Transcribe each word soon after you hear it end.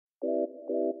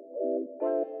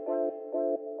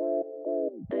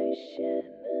Big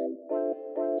fat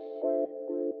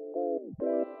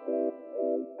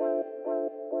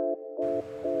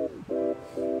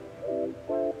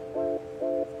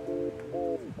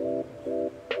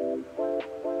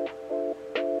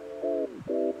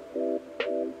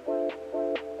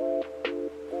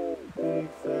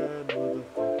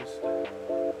motherfucker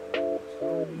stacks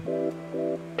on me.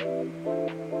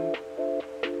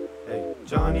 Hey,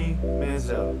 Johnny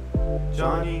Manziel,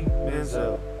 Johnny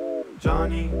Manziel,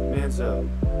 Johnny Manziel,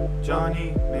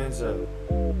 Johnny Manziel,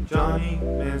 Johnny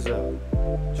Manziel,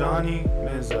 Johnny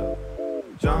Manziel,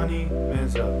 Johnny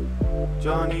Manziel,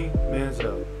 Johnny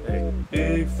Manziel. Hey,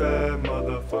 big fat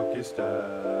motherfucker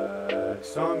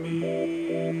stacks on me.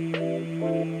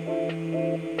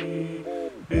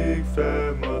 Big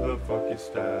fat motherfucking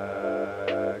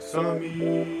stacks on me.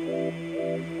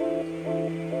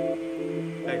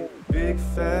 Hey, big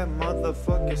fat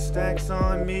motherfucking stacks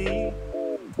on me.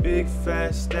 Big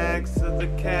fat stacks of the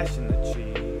cash and the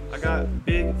cheese. I got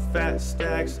big fat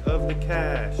stacks of the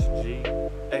cash, G.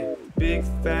 Hey, big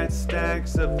fat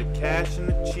stacks of the cash and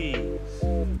the cheese.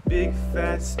 Big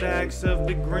fat stacks of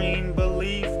the green,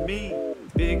 believe me.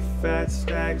 Big fat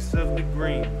stacks of the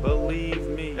green, believe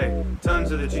me. Hey,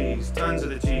 tons of the cheese, tons of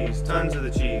the cheese, tons of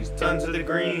the cheese, tons of the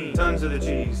green, tons of the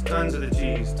cheese, tons of the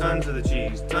cheese, tons of the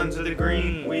cheese, tons of the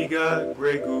green. We got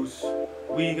Grey Goose,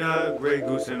 we got Grey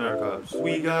Goose in our cups.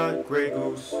 We got Grey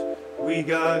Goose, we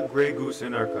got Grey Goose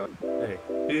in our cup. Hey,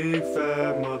 big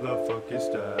fat motherfucking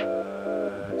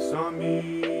stacks on me.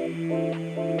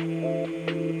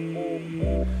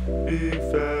 Big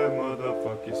fat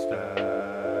motherfucking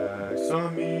stacks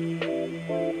on me.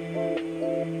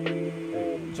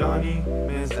 Hey, Johnny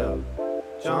Manziel,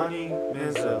 Johnny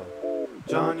Manziel,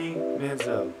 Johnny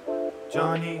Manziel,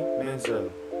 Johnny Manziel,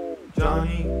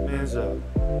 Johnny Manziel,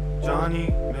 Johnny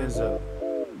Manziel,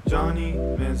 Johnny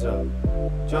Manziel,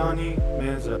 Johnny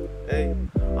Manziel. Hey,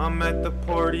 I'm at the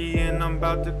party and I'm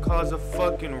about to cause a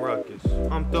fucking ruckus.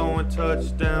 I'm throwing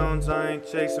touchdowns, I ain't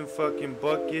chasing fucking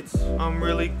buckets. I'm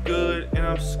really good and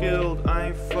I'm skilled, I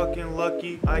ain't fucking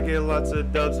lucky. I get lots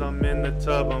of dubs, I'm in the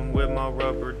tub, I'm with my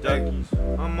rubber duckies.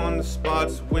 I'm on the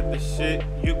spots with the shit,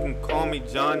 you can call me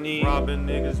Johnny. Robbing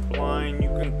niggas blind, you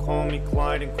can call me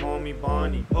Clyde and call me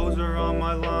Bonnie. Hoes are on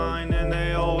my line and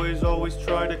they always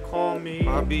try to call me.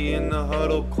 I be in the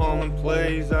huddle calling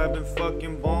plays, I've been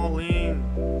fucking balling.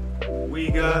 We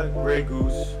got Grey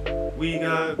Goose, we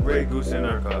got Grey Goose in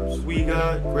our cups. We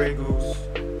got Grey Goose,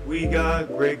 we got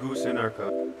Grey Goose in our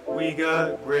cup. We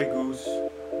got Grey Goose,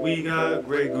 we got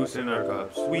Grey Goose in our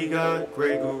cups. We got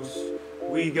Grey Goose,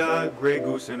 we got Grey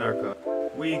Goose in our cup.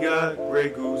 We got Grey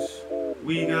Goose,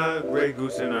 we got Grey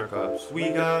Goose in our cups. We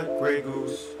got Grey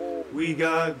Goose, we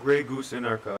got Grey Goose in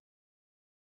our cup.